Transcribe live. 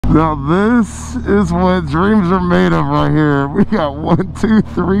Now this is what dreams are made of right here. We got 1, 2,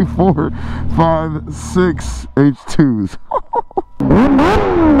 3, 4, 5, 6 H2's.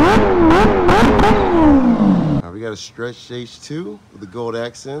 We got a stretched H2 with the gold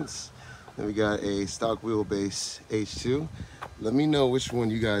accents. Then we got a stock wheelbase H2. Let me know which one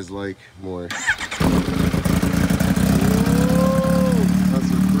you guys like more. That's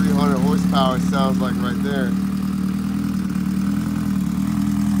what 300 horsepower sounds like right there.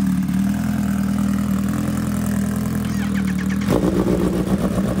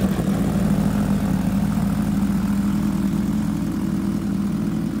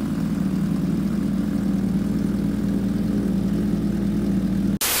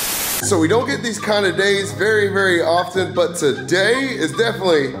 So we don't get these kind of days very, very often, but today is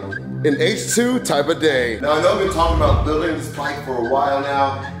definitely an H2 type of day. Now I know I've been talking about building this bike for a while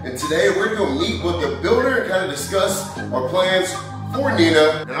now, and today we're gonna meet with the builder and kind of discuss our plans for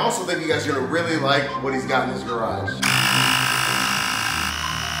Nina. And I also think you guys are gonna really like what he's got in his garage.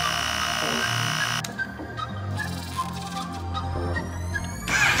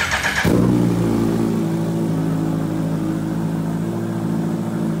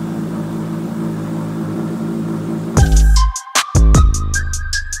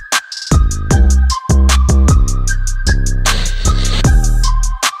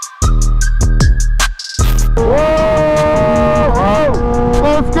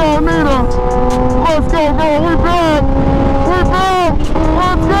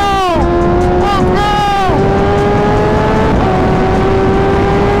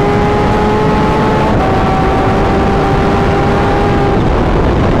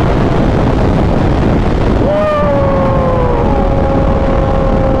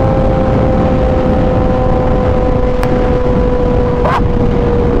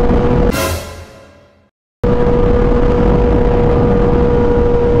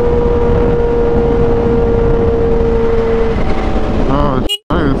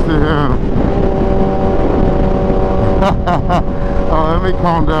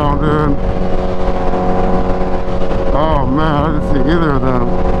 Calm down, dude. Oh man, I didn't see either of them.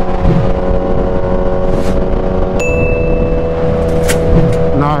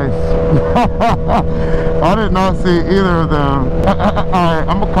 Nice. I did not see either of them. Alright,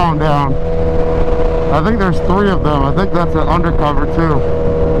 I'm gonna calm down. I think there's 3 of them. I think that's an undercover too.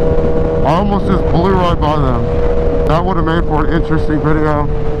 I almost just blew right by them. That would have made for an interesting video.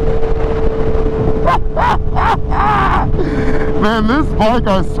 Man, this bike,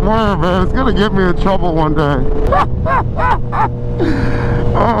 I swear, man, it's gonna get me in trouble one day.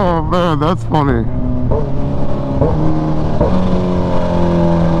 Oh man, that's funny.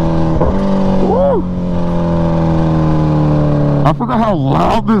 Woo. I forgot how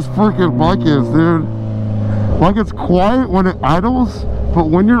loud this freaking bike is, dude. Like, it's quiet when it idles, but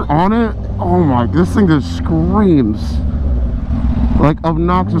when you're on it, oh my, this thing just screams. Like,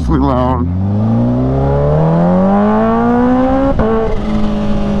 obnoxiously loud.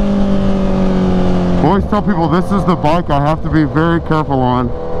 I always tell people this is the bike I have to be very careful on,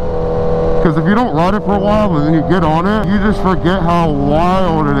 because if you don't ride it for a while and then you get on it, you just forget how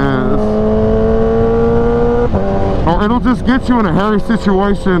wild it is, or it'll just get you in a hairy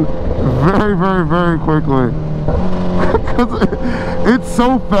situation very, very, very quickly. Because it's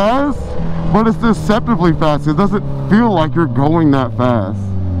so fast, but it's deceptively fast. It doesn't feel like you're going that fast.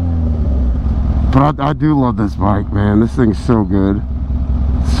 But I do love this bike, man. This thing's so good.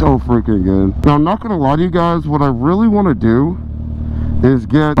 So freaking good. Now, I'm not gonna lie to you guys, what I really want to do is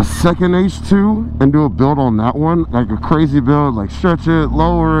get a second H2 and do a build on that one, like a crazy build, like stretch it,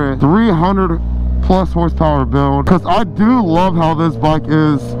 lower it, 300 plus horsepower build, because I do love how this bike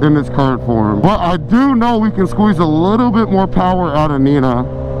is in its current form. But I do know we can squeeze a little bit more power out of Nina,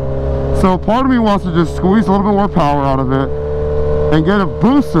 so part of me wants to just squeeze a little bit more power out of it and get a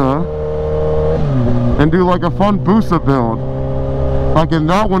Busa and do like a fun Busa build. Like, and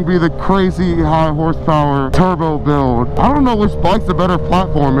that one be the crazy high horsepower turbo build. I don't know which bike's a better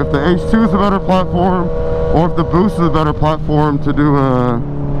platform, if the H2 is a better platform or if the Boost is a better platform to do a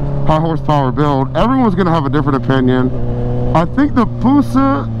high horsepower build. Everyone's gonna have a different opinion. I think the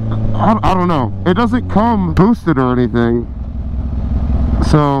Busa, I don't know, it doesn't come boosted or anything,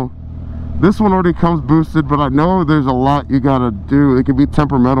 so this one already comes boosted, but I know there's a lot you gotta do. It can be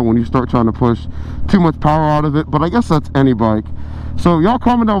temperamental when you start trying to push too much power out of it, but I guess that's any bike. So y'all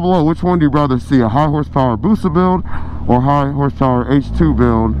comment down below, which one do you rather see, a high horsepower Busa build or high horsepower H2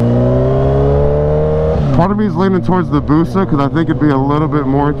 build? Part of me is leaning towards the Busa because I think it'd be a little bit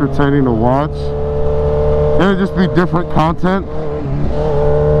more entertaining to watch, and it'd just be different content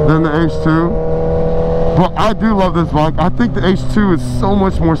than the H2. But I do love this bike. I think the H2 is so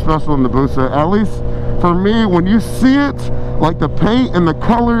much more special than the Busa. At least for me, when you see it, like the paint and the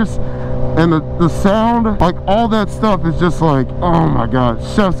colors and the sound, like all that stuff is just like, oh my god,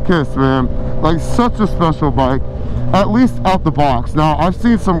 chef's kiss, man. Like such a special bike, at least out the box. Now I've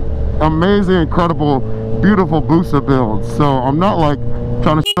seen some amazing, incredible, beautiful Busa builds, so I'm not like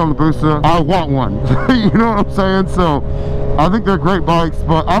trying to shit on the Busa. I want one. You know what I'm saying? So I think they're great bikes,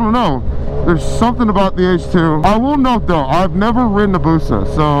 but I don't know, there's something about the H2. I will note though, I've never ridden a Busa,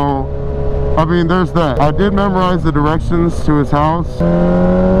 so I mean, there's that. I did memorize the directions to his house.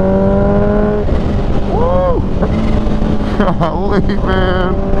 Woo! Golly,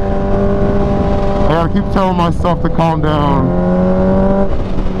 man. I gotta keep telling myself to calm down.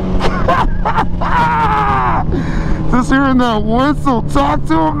 Just hearing that whistle. Talk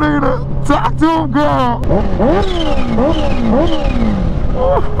to him, Nina. Talk to him, girl.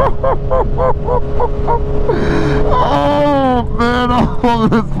 Oh man, I love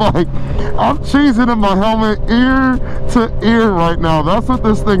this bike. I'm cheesing in my helmet ear to ear right now. That's what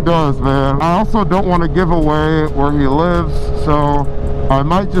this thing does, man. I also don't want to give away where he lives, so I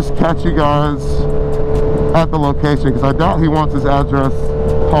might just catch you guys at the location because I doubt he wants his address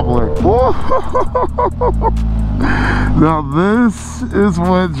public. Now this is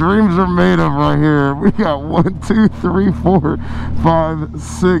what dreams are made of right here. We got 1, 2, 3, 4, 5,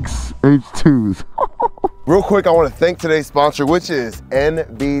 6 H2's. Real quick, I want to thank today's sponsor, which is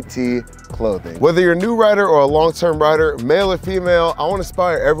NBT Clothing. Whether you're a new rider or a long-term rider, male or female, I want to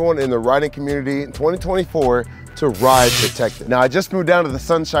inspire everyone in the riding community in 2024 to ride protected. Now, I just moved down to the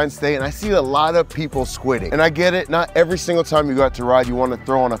Sunshine State and I see a lot of people squidding. And I get it, not every single time you go out to ride, you want to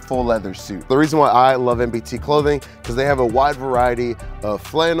throw on a full leather suit. The reason why I love NBT Clothing, because they have a wide variety of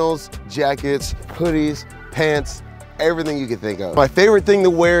flannels, jackets, hoodies, pants, everything you can think of. My favorite thing to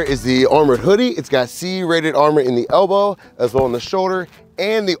wear is the armored hoodie. It's got C-rated armor in the elbow, as well in the shoulder,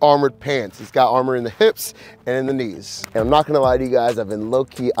 and the armored pants. It's got armor in the hips and in the knees. And I'm not gonna lie to you guys, I've been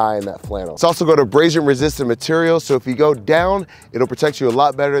low-key eyeing that flannel. It's also got abrasion-resistant material, so if you go down, it'll protect you a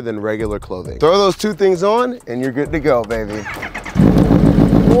lot better than regular clothing. Throw those two things on, and you're good to go, baby.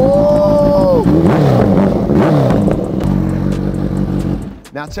 Whoa!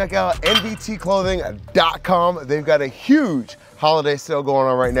 Now check out nbtclothing.com. They've got a huge holiday sale going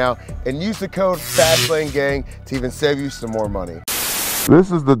on right now, and use the code FastLaneDgang to even save you some more money.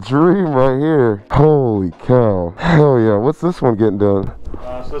 This is the dream right here. Holy cow. Hell yeah. What's this one getting done?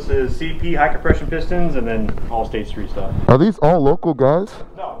 So this is CP high compression pistons and then all State Street stuff. Are these all local guys?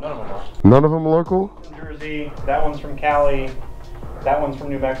 No, none of them are. None of them local? From Jersey, that one's from Cali, that one's from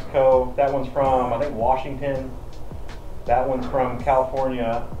New Mexico, that one's from, I think, Washington. That one's from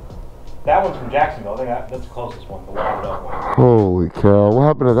California. That one's from Jacksonville. I think that's the closest one, the wired up one. Holy cow. What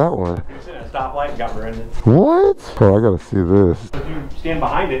happened to that one? It was in a stoplight and got rear-ended. What? Oh, I gotta see this. If you stand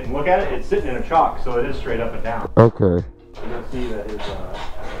behind it and look at it, it's sitting in a chalk, so it is straight up and down. Okay. You're gonna see that his,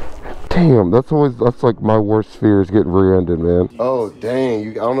 damn, that's like my worst fear is getting rear-ended, man. Oh,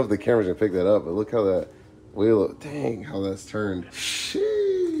 dang. I don't know if the camera's gonna pick that up, but look how that wheel, dang, how that's turned.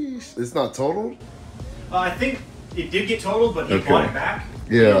 Sheesh. It's not totaled? I think it did get totaled, but he bought it back.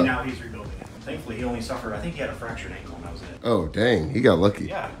 Yeah. And now he's rebuilding it. Thankfully, he only suffered, I think he had a fractured ankle, and that was it. Oh, dang. He got lucky.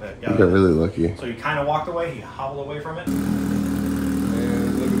 Yeah. He got really lucky. So he kind of walked away. He hobbled away from it.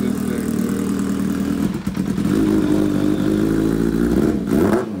 Man, look at this thing.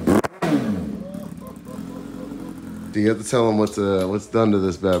 Do you have to tell him what's done to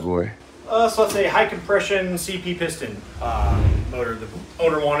this bad boy? So let's say high compression CP piston motor. The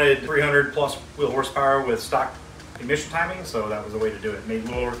owner wanted 300 plus wheel horsepower with stock ignition timing, so that was the way to do it. Made a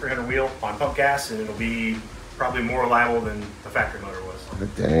little over 300 wheel on pump gas, and it'll be probably more reliable than the factory motor was.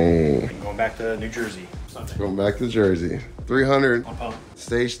 Dang. And going back to New Jersey Sunday. Going back to Jersey. 300 on pump.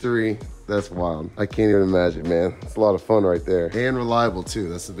 Stage 3. That's wild. I can't even imagine, man. It's a lot of fun right there. And reliable too.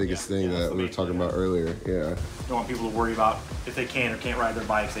 That's the biggest thing that we were talking about earlier. Yeah. Don't want people to worry about if they can or can't ride their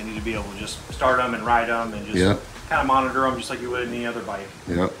bikes. They need to be able to just start them and ride them and just kind of monitor them just like you would any other bike.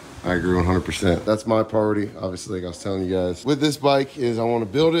 Yep. I agree 100%. That's my priority, obviously, like I was telling you guys. With this bike is I want to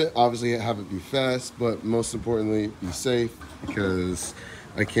build it, obviously have it be fast, but most importantly, be safe, because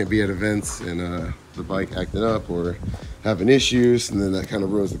I can't be at events and the bike acting up or having issues, and then that kind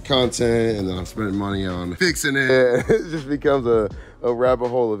of ruins the content, and then I'm spending money on fixing it. It just becomes a rabbit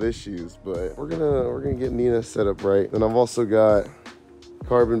hole of issues. But we're gonna get Nina set up right. And I've also got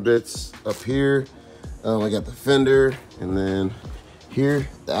carbon bits up here. I got the fender, and then here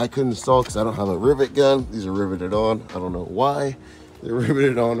that I couldn't install because I don't have a rivet gun. These are riveted on. I don't know why they're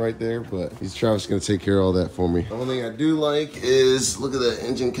riveted on right there, but he's Travis gonna take care of all that for me. The only thing I do like is, look at that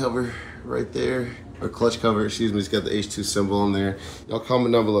engine cover right there. or clutch cover, excuse me. It's got the H2 symbol on there. Y'all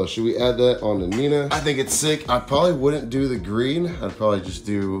comment down below. Should we add that on the Nina? I think it's sick. I probably wouldn't do the green. I'd probably just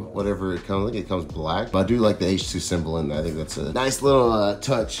do whatever it comes. I think it comes black. But I do like the H2 symbol in there. I think that's a nice little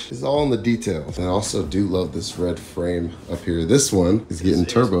touch. It's all in the details. And I also do love this red frame up here. This one is getting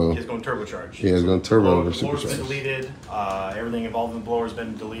turbo. It's going turbocharged. Yeah, it's going turbo over supercharged. The blower's been deleted. Everything involved in the blower has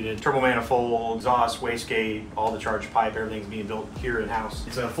been deleted. Turbo manifold, exhaust, wastegate, all the charge pipe, everything's being built here in-house.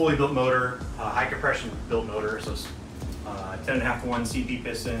 It's a fully built motor, high compression built motor, so it's 10.5 to 1 CP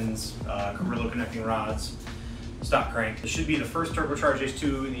pistons, Carrillo connecting rods, stock crank. It should be the first turbocharged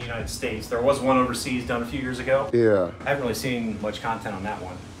H2 in the United States. There was one overseas done a few years ago. Yeah. I haven't really seen much content on that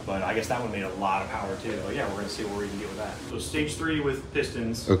one, but I guess that one made a lot of power too. But yeah, we're gonna see what we can get with that. So stage 3 with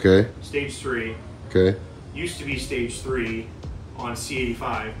pistons. Okay. Stage 3. Okay. Used to be stage 3 on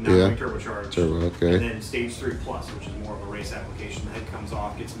C85, now Yeah. turbocharged. Turbo, okay. And then stage 3 plus, which is more of a race application. The head comes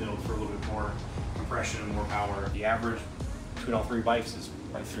off, gets milled for a little bit more compression and more power. The average between all 3 bikes is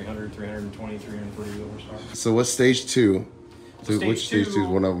like 300, 320, 330 wheel horsepower. So what's stage 2? So which stage 2 is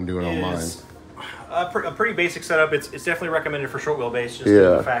one of them doing on mine? A pretty basic setup. It's definitely recommended for short wheelbase. Just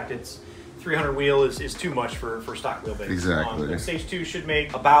Yeah. the fact it's 300 wheel is too much for stock wheelbase. Exactly. Stage 2 should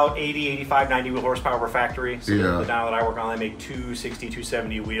make about 80, 85, 90 wheel horsepower per factory. So Yeah. the dyno that I work on, they make 260,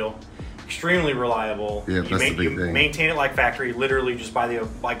 270 wheel. Extremely reliable. Yeah, that's the big thing. Maintain it like factory, literally just by the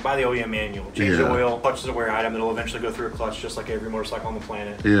OEM manual. Change the oil, clutch is a wear item that'll eventually go through a clutch just like every motorcycle on the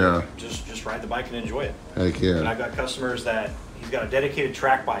planet. Yeah. Just ride the bike and enjoy it. Heck And yeah. I've got customers that he's got a dedicated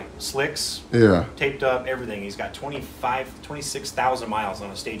track bike, slicks, Yeah. taped up, everything. He's got 26,000 miles on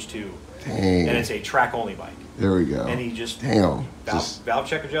a stage 2. Dang. And it's a track only bike. There we go. And he just Damn. valve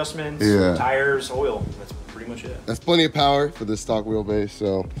check adjustments, Yeah. tires, oil. That's pretty much it. That's plenty of power for this stock wheelbase,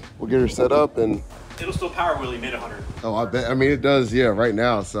 so we'll get her set up and It'll still power wheelie mid 100. oh, I bet. I mean, it does, yeah, right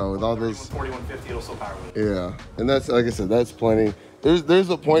now. So with all those, 4150, it'll still power wheelie. yeah, and that's like I said, that's plenty. There's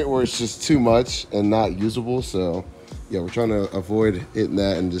a point where it's just too much and not usable. So yeah, we're trying to avoid hitting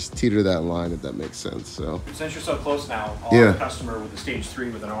that and just teeter that line if that makes sense. So Since you're so close now, I'll have a customer with a stage 3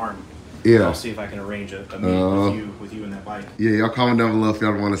 with an arm. yeah, I'll see if I can arrange a meet with you and that bike. yeah, y'all comment down below if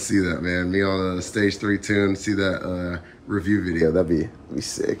y'all want to see that, man. Me on a stage 3 tune, see that review video. That'd be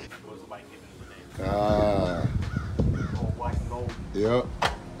sick. What was the bike given as the name? Ah, All black and gold. yep.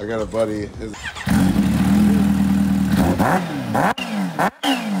 I got a buddy.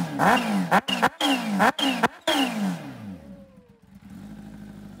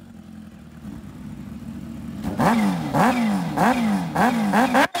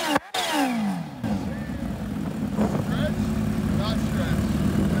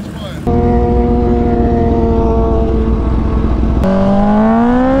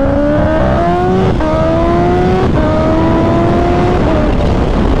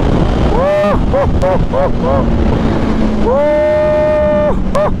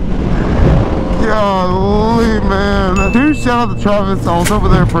 Golly, man. Dude, shout out to Travis. I was over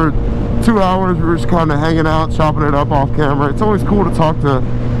there for 2 hours. We were just kind of hanging out, chopping it up off camera. It's always cool to talk to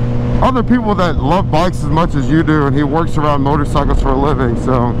other people that love bikes as much as you do, and he works around motorcycles for a living.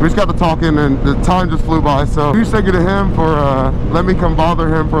 So we just got to talking and the time just flew by. So huge thank you to him for letting me come bother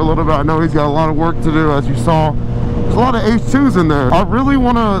him for a little bit. I know he's got a lot of work to do, as you saw. There's a lot of H2's in there. I really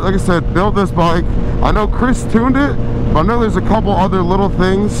want to, like I said, build this bike. I know Chris tuned it, but I know there's a couple other little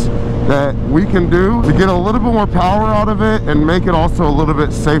things that we can do to get a little bit more power out of it and make it also a little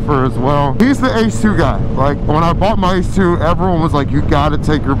bit safer as well. He's the H2 guy. Like when I bought my H2, everyone was like, you got to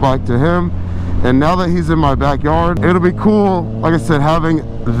take your bike to him. And now that he's in my backyard, it'll be cool, like I said, having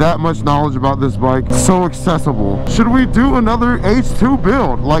that much knowledge about this bike. So accessible. Should we do another H2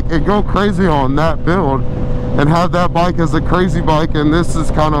 build, like, and go crazy on that build and have that bike as a crazy bike, and this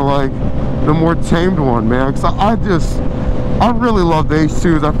is kind of like the more tamed one, man? Because I really love the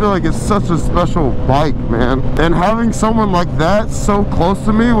H2's. I feel like it's such a special bike, man. And having someone like that so close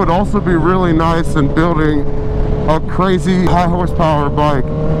to me would also be really nice in building a crazy high horsepower bike.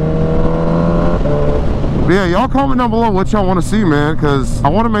 But yeah, y'all comment down below what y'all want to see, man, because I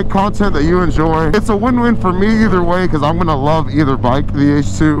want to make content that you enjoy. It's a win-win for me either way, because I'm going to love either bike, the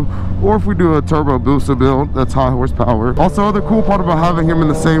H2, or if we do a turbo booster build that's high horsepower. Also, the cool part about having him in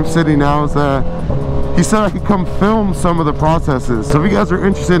the same city now is that he said I could come film some of the processes. So if you guys are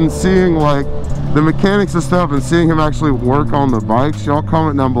interested in seeing like the mechanics and stuff and seeing him actually work on the bikes, y'all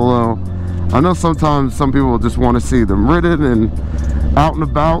comment down below. I know sometimes some people just want to see them ridden and out and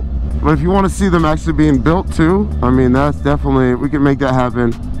about, but if you want to see them actually being built too, I mean, that's definitely, we can make that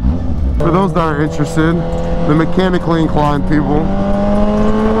happen. For those that are interested, the mechanically inclined people.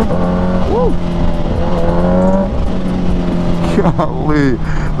 Woo! Golly.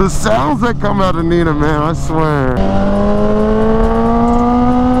 The sounds that come out of Nina, man, I swear.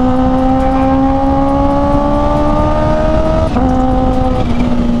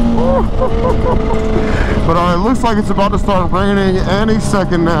 But it looks like it's about to start raining any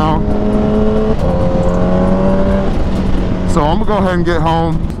second now. So I'm gonna go ahead and get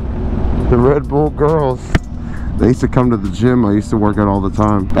home. The Red Bull girls, they used to come to the gym I used to work at all the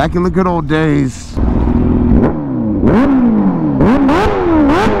time. Back in the good old days.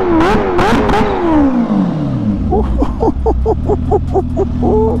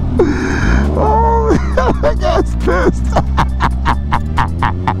 Oh, that guy's pissed.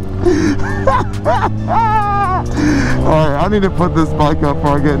 Alright, I need to put this bike up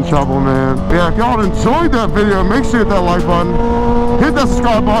before I get in trouble, man. Yeah, if y'all enjoyed that video, make sure you hit that like button, hit that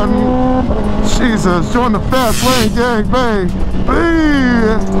subscribe button. Jesus, join the Fast Lane gang, baby.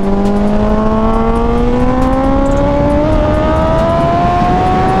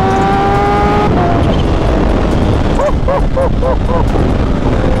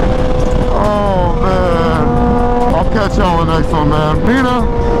 Oh man, I'll catch y'all in the next one, man. Nina,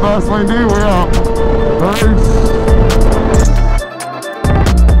 FastLaneD, we're out. Peace.